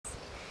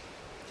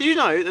Did you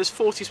know there's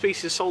 40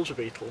 species of soldier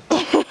beetle?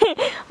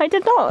 I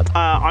did not.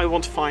 I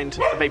want to find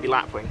a baby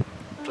lapwing,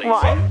 please.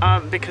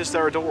 Why? Because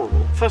they're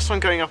adorable. First time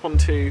going up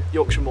onto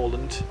Yorkshire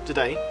moorland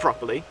today,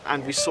 properly,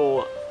 and we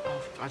saw,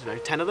 I don't know,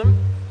 10 of them?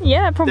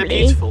 Yeah, probably. They're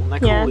beautiful and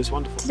their call is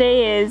wonderful.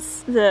 Today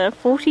is the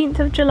 14th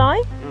of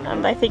July,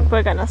 and I think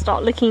we're going to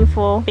start looking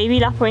for baby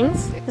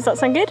lapwings. Does that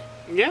sound good?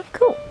 Yeah.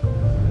 Cool.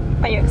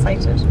 Are you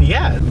excited?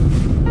 Yeah.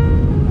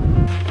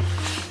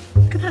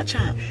 Look at that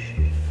chap.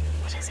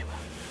 What is it?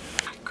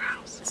 Black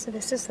Grouse. So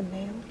this is the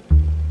male.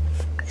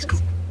 He's got...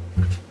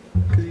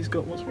 Because he's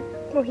got what's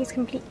right? Well, he's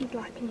completely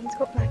black and he's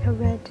got like a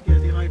red... Yeah,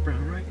 the eyebrow,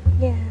 right?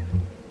 Yeah.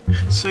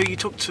 So you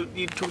talked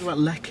about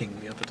lecking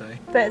the other day.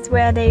 But it's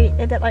where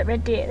they're like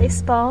red deer, they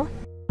spar.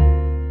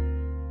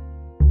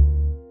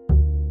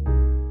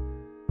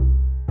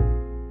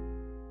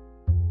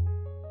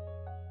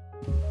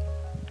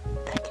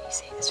 There, can you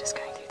see it's just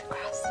going through the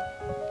grass?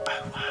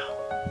 Oh wow.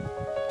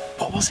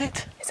 What was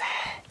it? It's a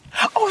hare.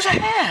 Oh, it's a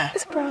hare!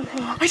 It's a brown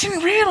hare. I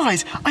didn't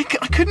realise! I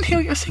couldn't hear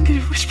what you were saying because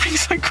you were whispering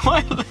so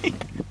quietly.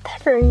 They're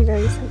very,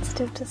 very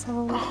sensitive to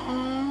sound.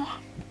 Oh.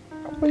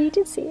 Well, you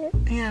did see it.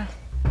 Yeah.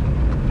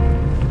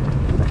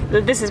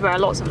 This is where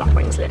lots of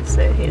lapwings live,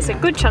 so it's a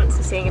good chance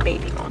of seeing a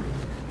baby one.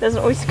 There's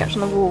an oystercatcher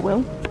on the wall,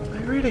 Will. Oh,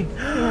 really?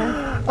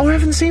 Yeah. Oh, I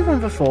haven't seen one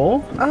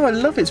before. Oh, I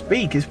love its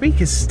beak. Its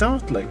beak is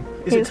startling.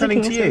 Is it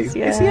turning to you? Us,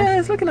 yeah.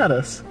 It's looking at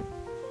us.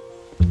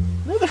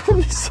 No, they're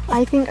on this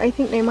side. I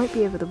think they might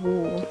be over the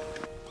wall.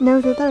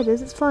 No, there it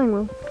is. It's flying,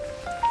 Will.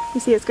 You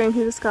see it's going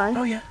through the sky?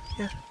 Oh, yeah,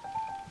 yeah.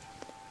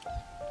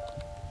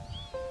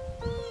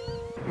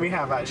 We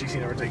have actually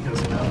seen a ridiculous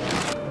amount.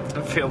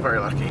 I feel very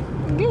lucky.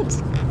 Good.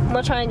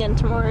 We'll try again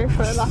tomorrow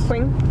for a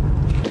lapwing.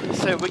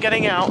 So we're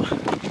getting out.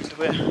 So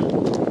we're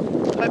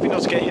hoping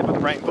not to get hit by the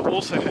rain, but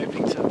also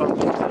hoping to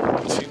bump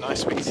into two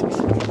nice species.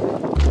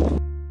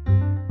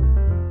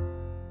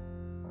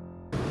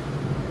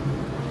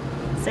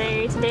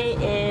 So today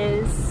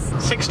is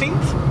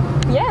 16th?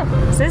 Yeah.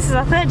 So this is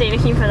our third day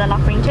looking for the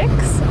lapwing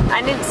chicks,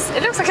 and it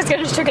looks like it's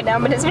going to trickle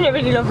down, but it's been a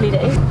really lovely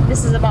day.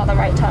 This is about the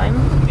right time.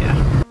 Yeah.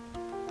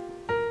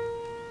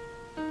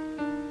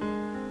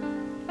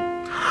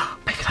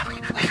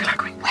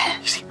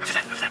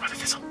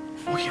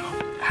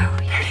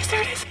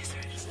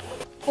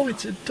 Oh,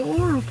 it's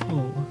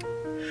adorable.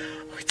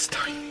 Oh, it's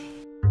tiny.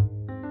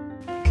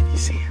 Can you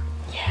see him?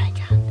 Yeah, I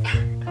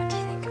can. What do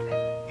you think of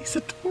him? He's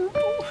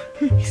adorable.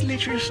 He's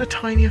literally just a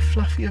tinier,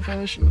 fluffier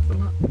version of the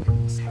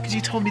lapwings. Because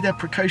you told me they're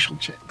precocial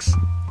chicks.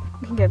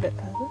 We can go a bit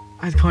further.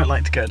 I'd quite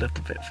like to go a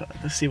little bit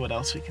further, see what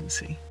else we can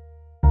see.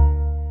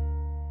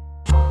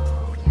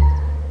 Oh, yeah.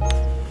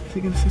 Is he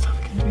going to sit up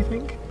again, do you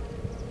think?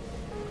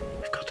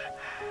 We've got it.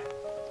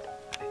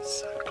 And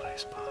it's so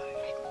close by.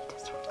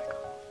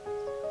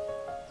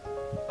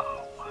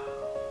 Oh, wow.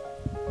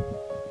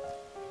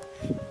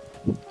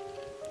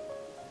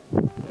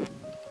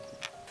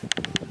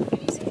 Can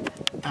you see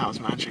that? That was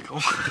magical.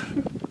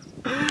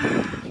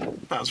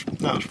 that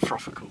was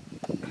proper cool.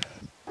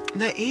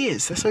 And their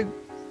ears, they're so,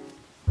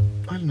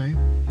 I don't know,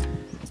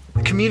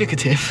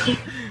 communicative.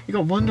 You've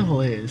got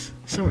wonderful ears,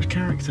 so much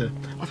character.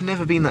 I've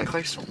never been that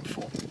close to one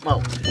before. Well,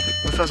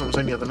 the first one was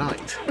only the other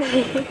night.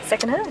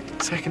 Second hair.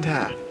 Second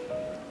hair.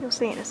 You'll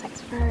see in a sec.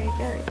 It's very,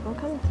 very well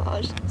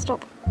camouflaged.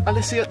 Stop.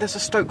 Alicia, there's a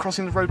stoat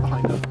crossing the road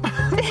behind her.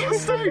 A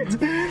stoat!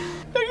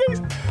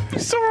 You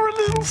saw a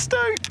little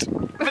stoat!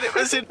 But it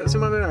was in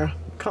my mirror.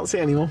 Can't see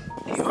anymore.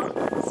 There you are.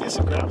 See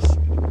some grouse.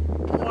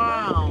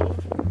 Wow.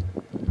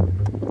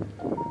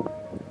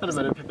 And a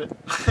meadow pipit.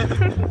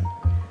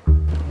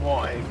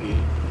 What a view.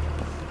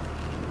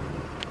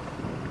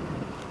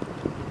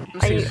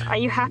 Are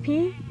you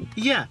happy?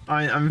 Yeah,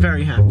 I'm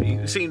very happy.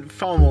 I've seen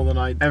far more than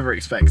I ever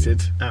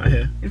expected out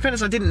here. In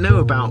fairness, I didn't know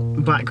about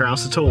black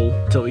grouse at all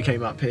until we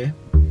came up here.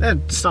 They're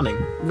stunning,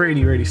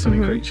 really, really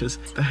stunning creatures.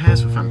 The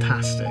hares were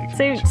fantastic.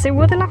 So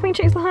were the lapwing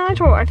chicks the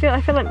highlight, or I feel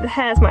like the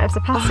hares might have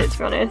surpassed it, to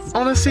be honest.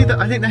 Honestly,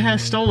 I think the hare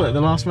stole it at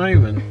the last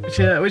moment,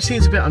 which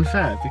seems a bit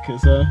unfair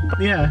because,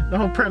 yeah, the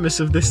whole premise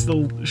of this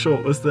little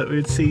short was that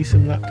we'd see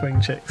some lapwing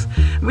chicks.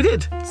 And we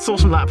did, saw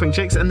some lapwing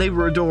chicks, and they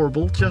were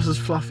adorable, just as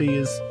fluffy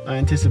as I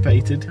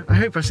anticipated. I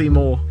hope I see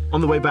more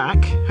on the way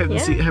back. Hope we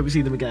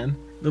see them again.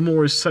 The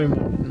moor is so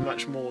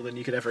much more than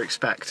you could ever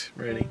expect,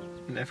 really,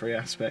 in every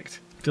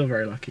aspect. Feel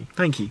very lucky.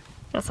 Thank you.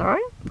 That's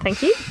alright.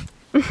 Thank you.